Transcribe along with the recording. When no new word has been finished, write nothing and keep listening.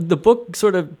The book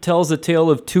sort of tells a tale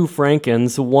of two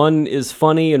Frankens. One is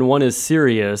funny and one is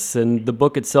serious, and the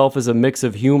book itself is a mix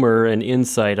of humor and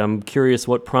insight. I'm curious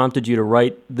what prompted you to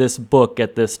write this book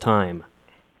at this time.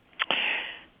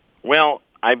 Well,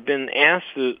 I've been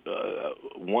asked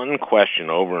one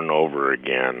question over and over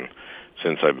again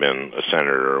since I've been a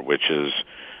senator, which is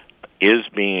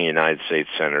being a United States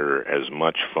senator as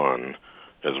much fun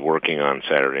as working on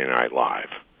Saturday Night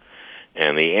Live?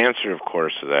 And the answer, of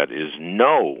course, to that is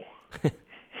no.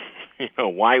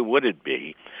 Why would it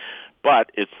be?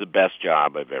 But it's the best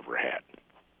job I've ever had.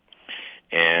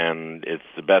 And it's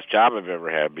the best job I've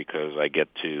ever had because I get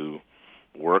to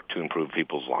work to improve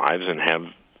people's lives and have,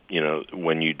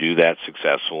 when you do that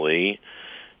successfully,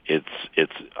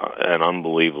 it's an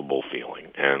unbelievable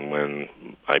feeling. And when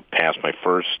I passed my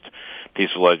first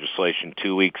piece of legislation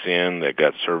 2 weeks in that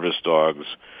got service dogs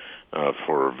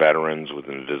for veterans with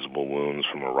invisible wounds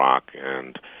from Iraq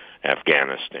and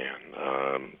Afghanistan,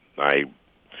 I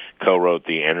co-wrote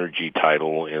the energy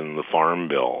title in the Farm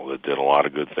Bill that did a lot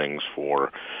of good things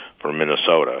for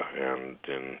Minnesota and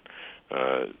in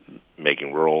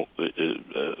making rural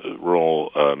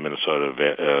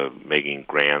Minnesota making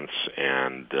grants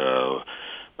and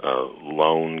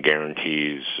loan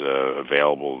guarantees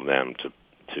available to them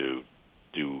to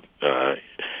do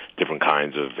different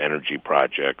kinds of energy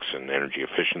projects and energy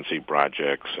efficiency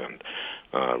projects and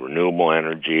renewable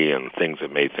energy and things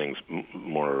that made things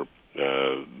more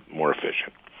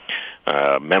efficient.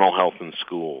 Mental health in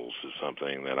schools is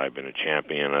something that I've been a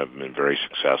champion. I've been very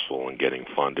successful in getting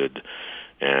funded,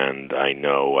 and I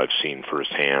know I've seen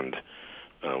firsthand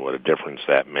what a difference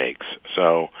that makes.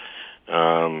 So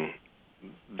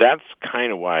that's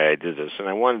kind of why I did this, and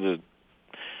I wanted to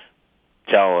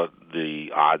tell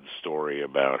the odd story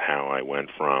about how I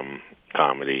went from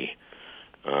comedy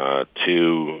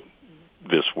to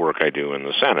this work I do in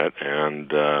the Senate,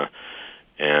 and I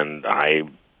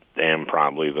am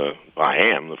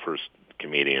the first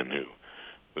comedian who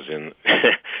was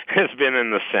has been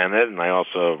in the Senate, and I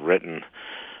also have written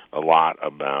a lot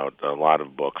of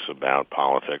books about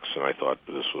politics, and I thought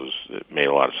it made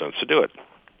a lot of sense to do it.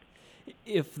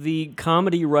 If the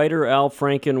comedy writer Al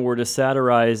Franken were to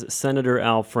satirize Senator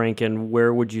Al Franken,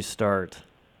 where would you start?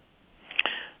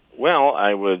 Well,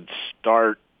 I would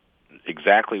start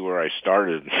exactly where I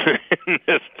started in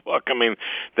this book. I mean,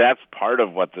 that's part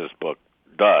of what this book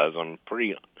does. I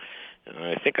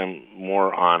think I'm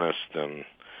more honest than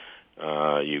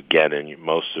you get in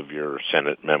most of your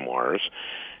Senate memoirs.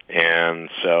 And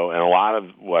a lot of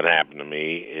what happened to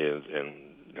me is, and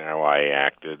how I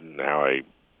acted and how I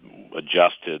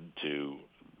adjusted to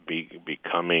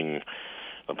becoming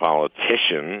a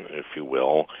politician, if you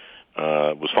will,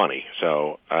 was funny.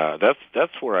 So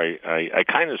that's where I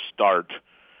kind of start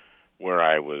where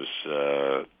I was.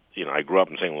 I grew up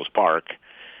in St. Louis Park,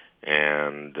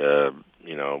 and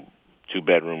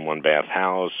 2-bedroom, 1-bath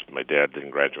house. My dad didn't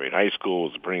graduate high school,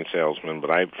 was a printing salesman, but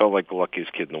I felt like the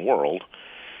luckiest kid in the world.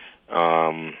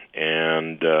 And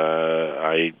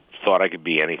I thought I could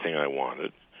be anything I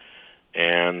wanted.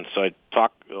 And so a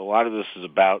lot of this is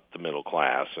about the middle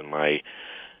class. And my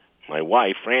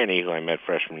wife, Franny, who I met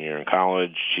freshman year in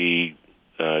college, she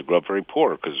grew up very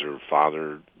poor because her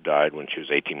father died when she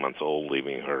was 18 months old,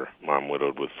 leaving her mom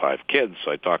widowed with 5 kids.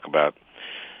 So I talk about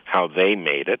how they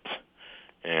made it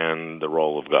and the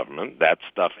role of government. That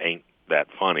stuff ain't that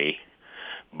funny,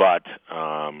 but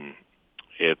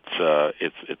it's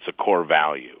a core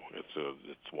value.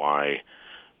 It's why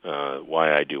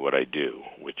I do what I do,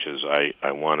 which is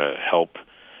I want to help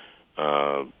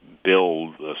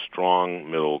build a strong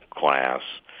middle class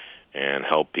and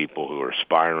help people who are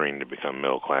aspiring to become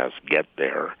middle class get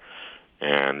there.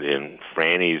 And in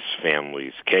Franny's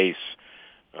family's case,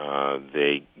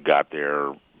 they got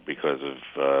there because of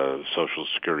Social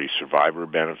Security survivor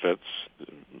benefits.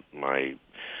 My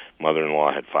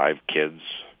mother-in-law had 5 kids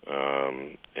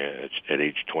at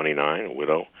age 29, a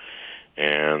widow,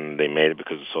 and they made it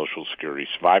because of Social Security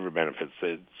survivor benefits.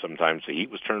 Sometimes the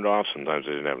heat was turned off, sometimes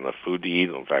they didn't have enough food to eat,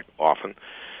 in fact, often.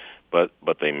 But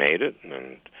they made it,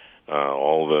 and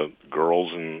all the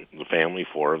girls in the family,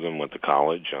 4 of them, went to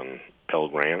college on Pell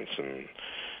Grants and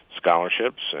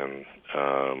scholarships, and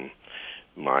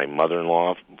my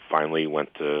mother-in-law finally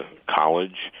went to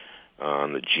college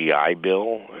on the GI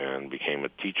Bill and became a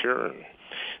teacher. And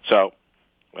so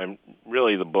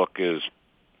really the book is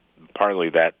partly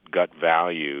that gut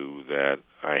value that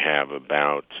I have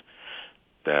about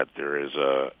that there is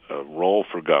a role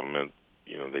for government.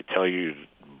 They tell you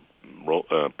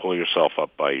pull yourself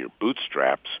up by your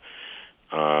bootstraps.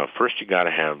 First, you got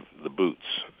to have the boots,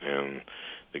 and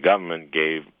the government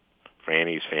gave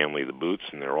Franny's family the boots,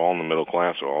 and they're all in the middle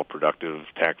class, they're all productive,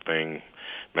 tax-paying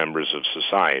members of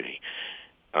society.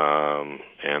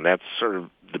 And that's sort of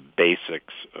the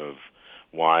basics of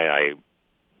why I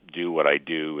do what I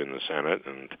do in the Senate,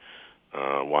 and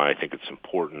why I think it's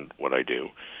important what I do.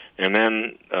 And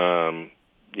then,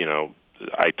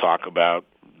 I talk about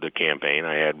the campaign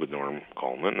I had with Norm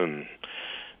Coleman, and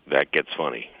that gets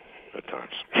funny at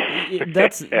times.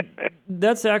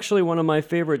 That's actually one of my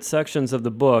favorite sections of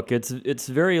the book. It's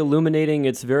very illuminating.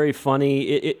 It's very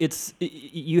funny.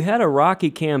 You had a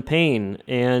rocky campaign,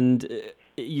 and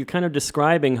you're kind of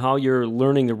describing how you're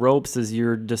learning the ropes as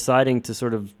you're deciding to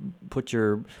sort of put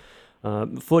your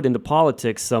foot into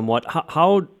politics somewhat.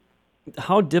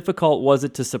 How difficult was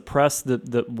it to suppress the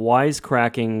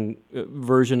wisecracking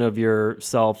version of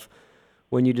yourself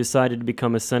when you decided to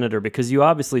become a senator? Because you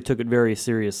obviously took it very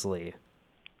seriously.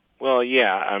 Well,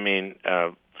 yeah. I mean,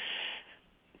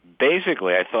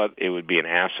 basically, I thought it would be an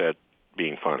asset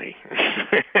being funny.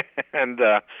 And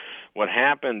what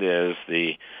happened is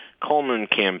the Coleman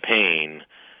campaign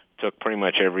took pretty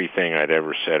much everything I'd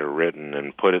ever said or written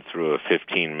and put it through a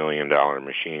 $15 million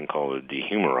machine called a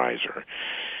dehumorizer.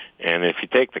 And if you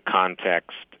take the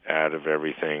context out of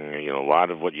everything, a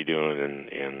lot of what you do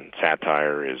in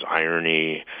satire is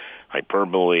irony,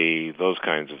 hyperbole, those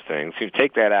kinds of things. If you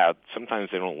take that out, sometimes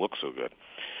they don't look so good.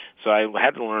 So I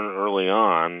had to learn early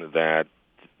on that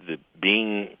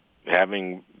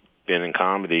having been in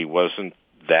comedy wasn't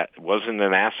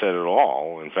an asset at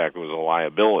all. In fact, it was a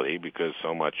liability because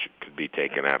so much could be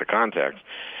taken out of context.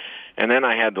 And then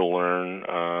I had to learn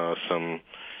some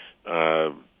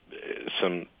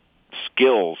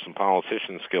skills, some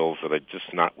politician skills that I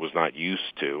just was not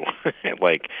used to,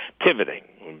 like pivoting.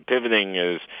 Pivoting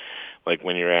is like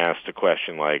when you're asked a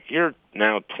question like, you're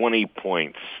now 20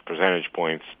 percentage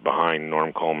points behind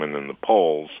Norm Coleman in the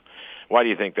polls. Why do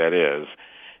you think that is?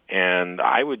 And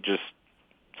I would just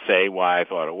say why I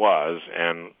thought it was.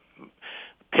 And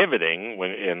pivoting,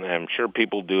 and I'm sure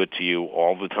people do it to you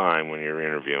all the time when you're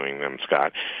interviewing them,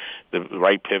 Scott, the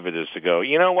right pivot is to go,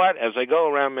 you know what, as I go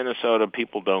around Minnesota,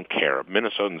 people don't care.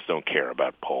 Minnesotans don't care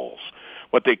about polls.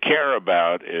 What they care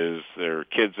about is their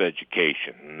kids'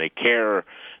 education, and they care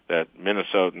that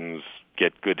Minnesotans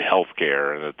get good health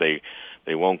care and that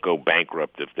they won't go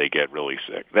bankrupt if they get really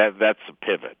sick. That's a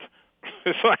pivot.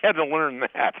 So I had to learn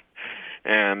that.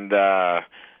 And,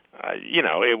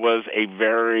 it was a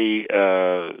very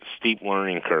steep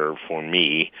learning curve for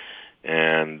me,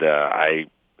 and I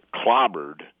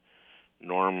clobbered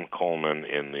Norm Coleman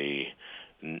in the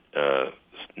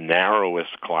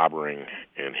narrowest clobbering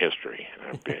in history,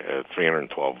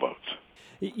 312 votes.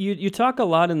 You talk a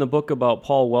lot in the book about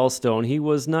Paul Wellstone. He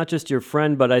was not just your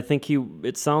friend, but I think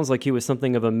it sounds like he was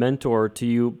something of a mentor to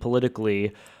you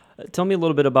politically. Tell me a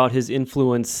little bit about his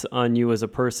influence on you as a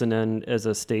person and as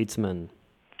a statesman.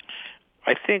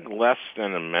 I think less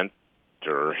than a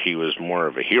mentor, he was more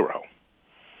of a hero.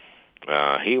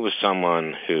 He was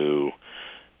someone who,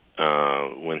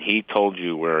 when he told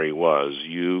you where he was,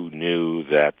 you knew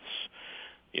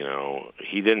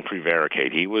he didn't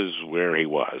prevaricate. He was where he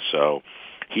was. So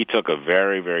he took a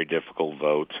very, very difficult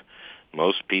vote.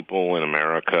 Most people in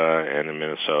America and in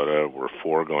Minnesota were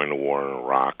for going to war in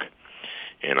Iraq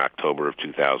in October of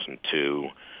 2002,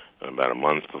 about a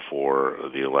month before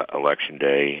the election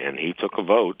day, and he took a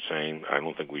vote saying, I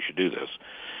don't think we should do this.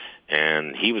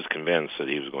 And he was convinced that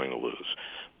he was going to lose.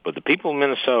 But the people of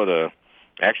Minnesota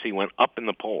actually went up in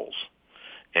the polls.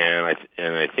 And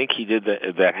I think he did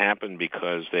that happen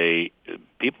because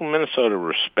people in Minnesota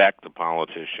respect the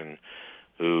politician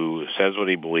who says what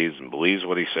he believes and believes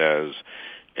what he says,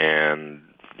 and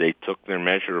they took their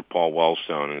measure of Paul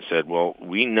Wellstone and said, well,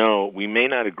 we may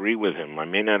not agree with him. I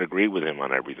may not agree with him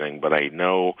on everything, but I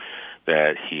know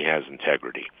that he has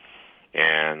integrity.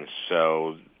 And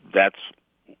so that's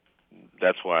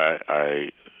why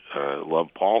I love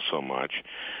Paul so much.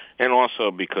 And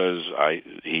also because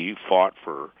he fought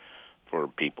for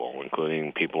people,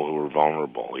 including people who were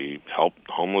vulnerable. He helped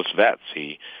homeless vets.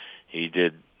 He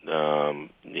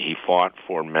fought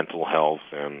for mental health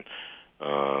and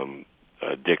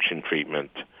addiction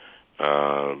treatment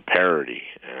parity,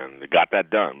 and got that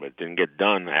done, but it didn't get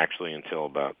done actually until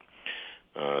about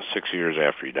 6 years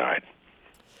after he died.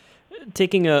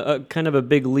 Taking a kind of a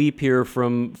big leap here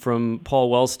from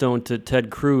Paul Wellstone to Ted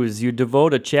Cruz, you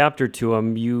devote a chapter to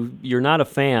him. You're not a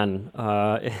fan,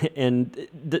 and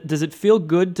does it feel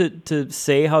good to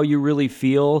say how you really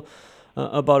feel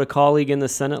about a colleague in the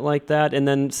Senate like that? And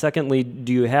then secondly,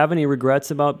 do you have any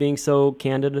regrets about being so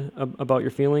candid about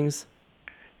your feelings?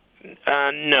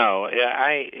 No.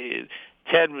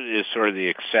 Ted is sort of the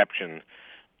exception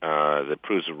that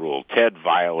proves the rule. Ted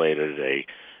violated a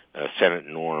Senate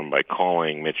norm by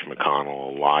calling Mitch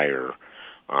McConnell a liar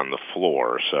on the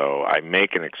floor, so I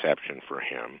make an exception for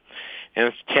him.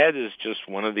 And Ted is just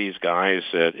one of these guys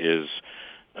that is,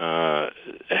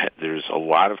 there's a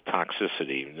lot of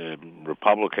toxicity. The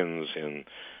Republicans in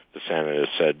the Senate have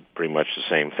said pretty much the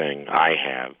same thing I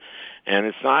have. And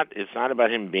it's not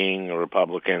about him being a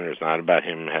Republican, or it's not about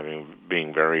him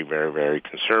being very, very, very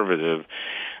conservative.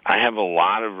 I have a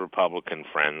lot of Republican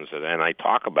friends, and I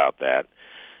talk about that.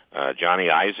 Johnny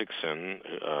Isakson,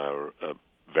 a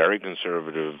very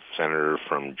conservative senator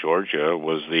from Georgia,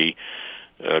 was the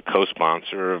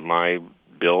co-sponsor of my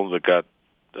bill that got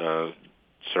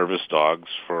service dogs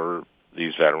for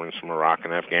these veterans from Iraq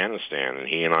and Afghanistan, and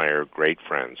he and I are great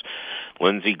friends.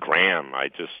 Lindsey Graham, I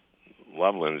just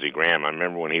love Lindsey Graham. I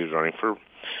remember when he was running for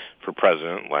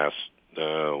president last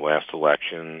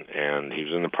election, and he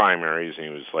was in the primaries, and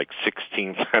he was like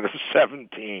 16th out of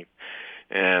 17.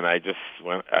 And I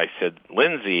said,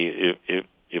 Lindsey,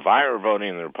 if I were voting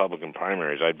in the Republican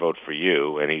primaries, I'd vote for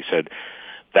you. And he said,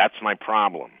 that's my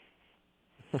problem.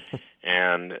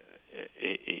 And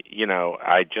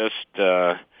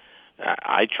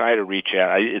I try to reach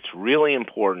out. It's really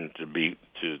important to be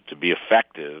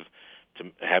effective,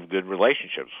 to have good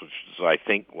relationships, which is, I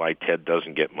think, why Ted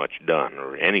doesn't get much done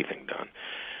or anything done.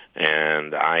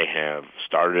 And I have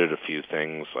started a few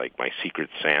things like my Secret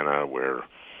Santa, where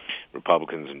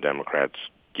Republicans and Democrats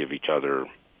give each other.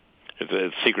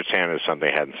 Secret Santa is something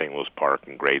I had in St. Louis Park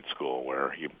in grade school,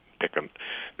 where you pick a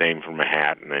name from a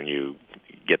hat and then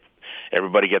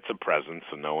everybody gets a present,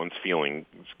 so no one's feelings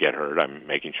get hurt. I'm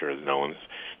making sure that no one's.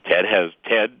 Ted has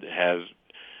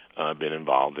been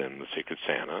involved in the Secret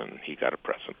Santa, and he got a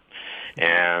present.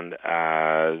 And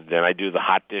then I do the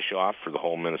hot dish off for the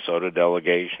whole Minnesota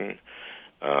delegation.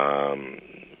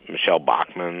 Michelle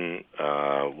Bachmann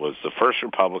was the first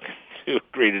Republican to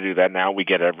agree to do that. Now we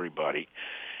get everybody.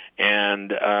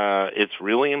 And it's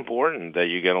really important that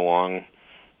you get along,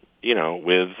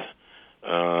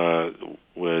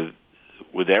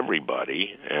 with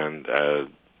everybody, and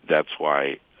that's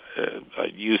why I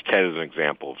use Ted as an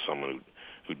example of someone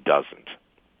who doesn't.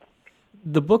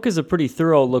 The book is a pretty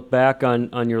thorough look back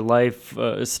on your life,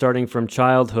 starting from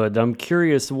childhood. I'm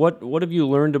curious, what have you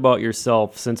learned about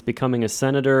yourself since becoming a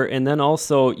senator? And then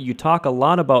also, you talk a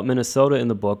lot about Minnesota in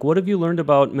the book. What have you learned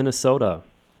about Minnesota?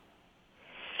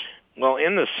 Well,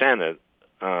 in the Senate,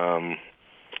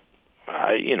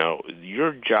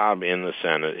 your job in the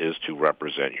Senate is to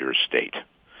represent your state.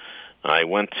 I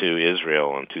went to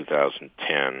Israel in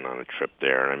 2010 on a trip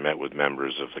there, and I met with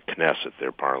members of the Knesset,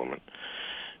 their parliament,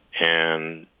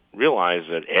 and realized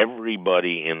that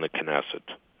everybody in the Knesset,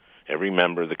 every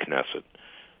member of the Knesset,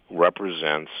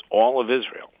 represents all of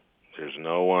Israel. There's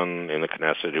no one in the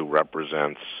Knesset who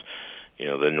represents,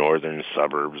 the northern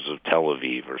suburbs of Tel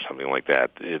Aviv or something like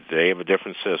that. They have a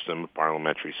different system, a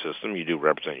parliamentary system. You do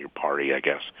represent your party, I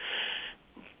guess.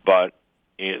 But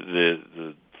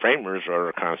the framers wrote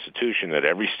a constitution that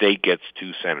every state gets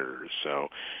 2 senators. So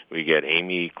we get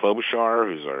Amy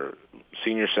Klobuchar, who's our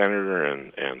senior senator,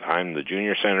 and I'm the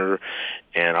junior senator.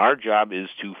 And our job is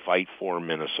to fight for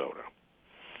Minnesota.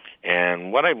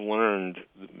 And what I've learned,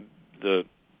 the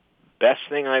best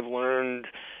thing I've learned,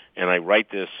 and I write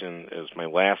this as my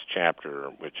last chapter,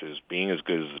 which is being as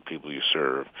good as the people you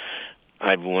serve.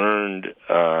 I've learned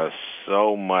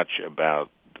so much about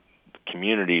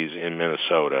communities in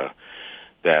Minnesota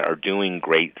that are doing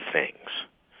great things.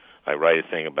 I write a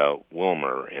thing about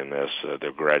Wilmer in this,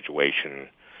 their graduation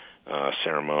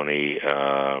ceremony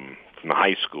from the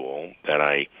high school that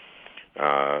I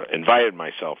invited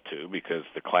myself to, because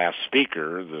the class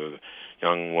speaker, the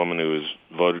young woman who was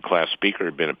voted class speaker,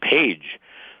 had been a page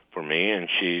for me, and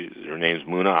her name's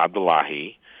Muna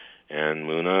Abdullahi, and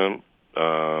Muna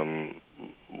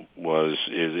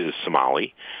is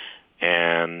Somali,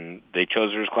 and they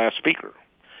chose her as class speaker.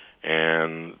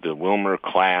 And the Wilmer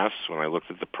class, when I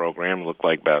looked at the program, looked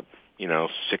like about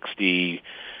 60%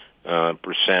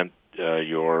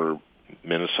 your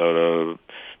Minnesota,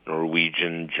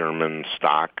 Norwegian, German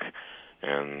stock,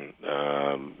 and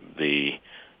the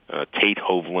Tate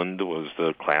Hovland was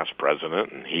the class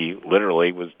president, and he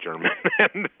literally was German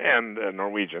and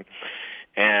Norwegian.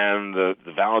 And the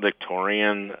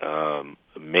valedictorian,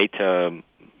 Meta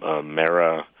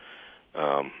Mera,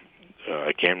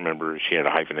 I can't remember, she had a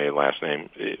hyphenated last name,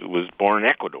 it was born in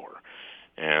Ecuador.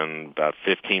 And about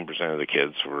 15% of the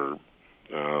kids were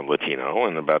Latino,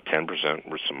 and about 10%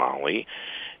 were Somali.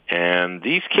 And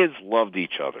these kids loved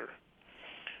each other.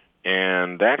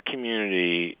 And that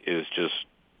community is just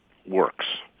works.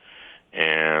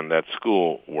 and that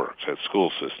school works, that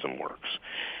school system works.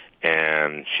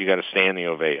 And she got a standing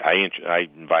ovation. I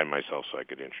invited myself so I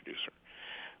could introduce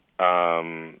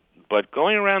her. But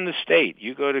going around the state,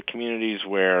 you go to communities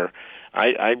where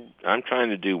I'm trying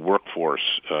to do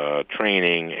workforce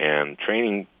training and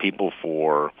training people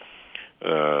for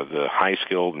the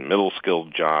high-skilled and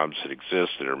middle-skilled jobs that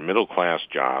exist that are middle-class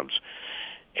jobs.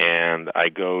 And I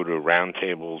go to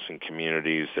roundtables in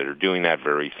communities that are doing that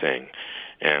very thing,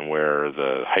 and where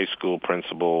the high school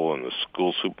principal and the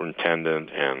school superintendent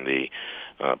and the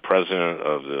president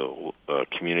of the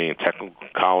community and technical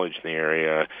college in the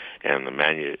area and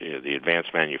the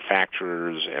advanced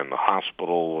manufacturers and the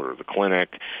hospital or the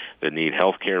clinic that need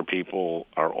healthcare people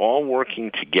are all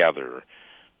working together,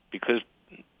 because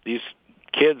these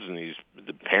kids and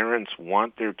the parents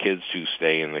want their kids to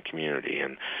stay in the community,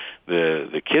 and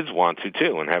the kids want to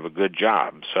too and have a good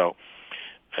job. So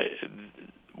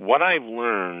what I've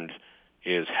learned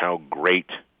is how great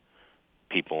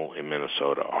people in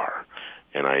Minnesota are,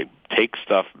 and I take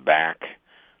stuff back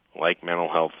like mental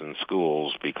health in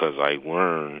schools because I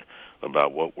learn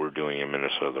about what we're doing in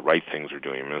Minnesota, the right things we're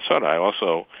doing in Minnesota. I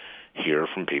also hear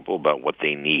from people about what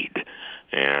they need,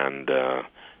 and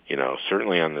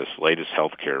certainly on this latest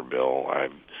health care bill,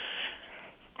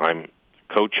 I'm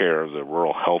co-chair of the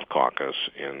Rural Health Caucus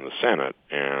in the Senate,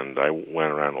 and I've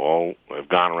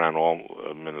gone around all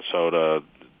of Minnesota,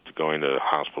 going to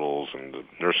hospitals and the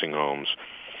nursing homes.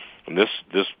 And this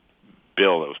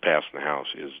bill that was passed in the House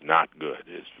is not good.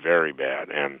 It's very bad,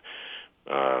 and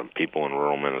people in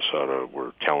rural Minnesota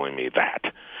were telling me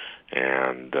that.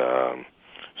 And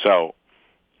so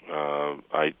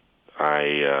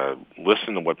I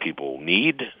listen to what people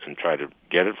need and try to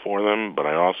get it for them, but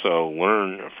I also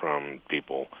learn from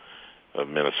people of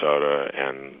Minnesota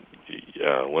and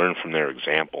learn from their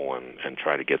example and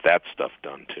try to get that stuff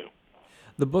done too.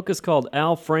 The book is called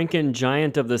Al Franken,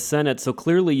 Giant of the Senate, so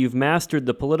clearly you've mastered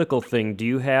the political thing. Do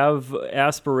you have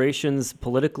aspirations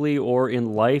politically or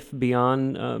in life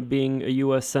beyond being a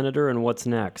U.S. Senator, and what's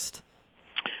next?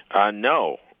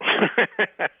 No.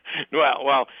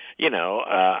 Well,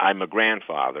 I'm a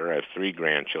grandfather. I have 3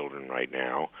 grandchildren right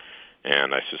now,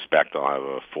 and I suspect I'll have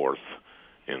a 4th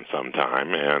in some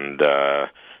time. And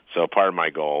so part of my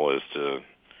goal is to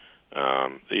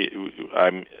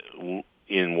I'm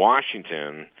in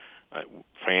Washington.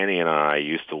 Franny and I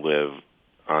used to live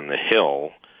on the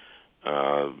Hill,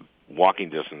 walking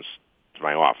distance to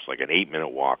my office, like an 8-minute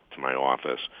walk to my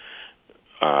office.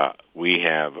 We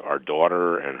have our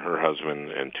daughter and her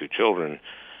husband and 2 children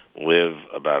live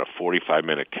about a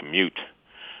 45-minute commute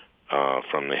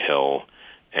from the Hill,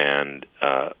 and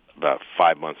about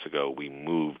 5 months ago we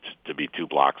moved to be 2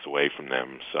 blocks away from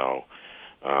them. So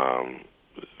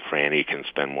Franny can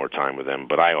spend more time with them,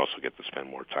 but I also get to spend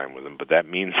more time with them. But that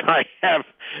means I have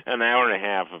an hour and a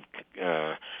half of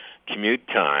commute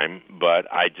time, but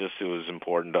it was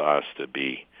important to us to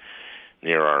be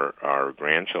near our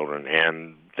grandchildren.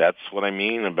 And that's what I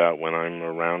mean about when I'm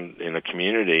around in a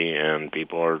community and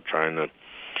people are trying to,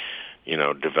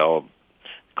 develop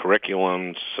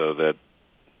curriculums so that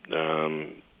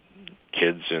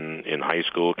kids in high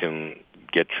school can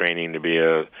get training to be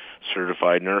a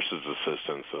certified nurse's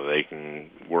assistant so they can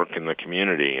work in the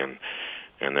community, and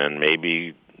then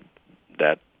maybe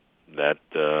that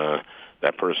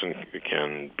person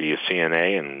can be a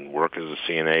CNA and work as a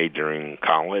CNA during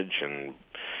college and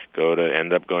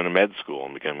end up going to med school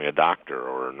and becoming a doctor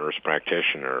or a nurse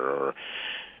practitioner.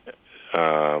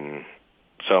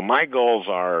 So my goals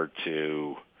are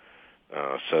to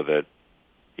so that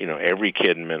every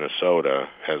kid in Minnesota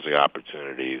has the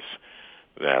opportunities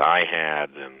that I had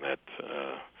and that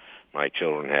my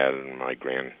children had and my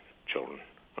grandchildren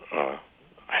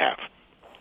have.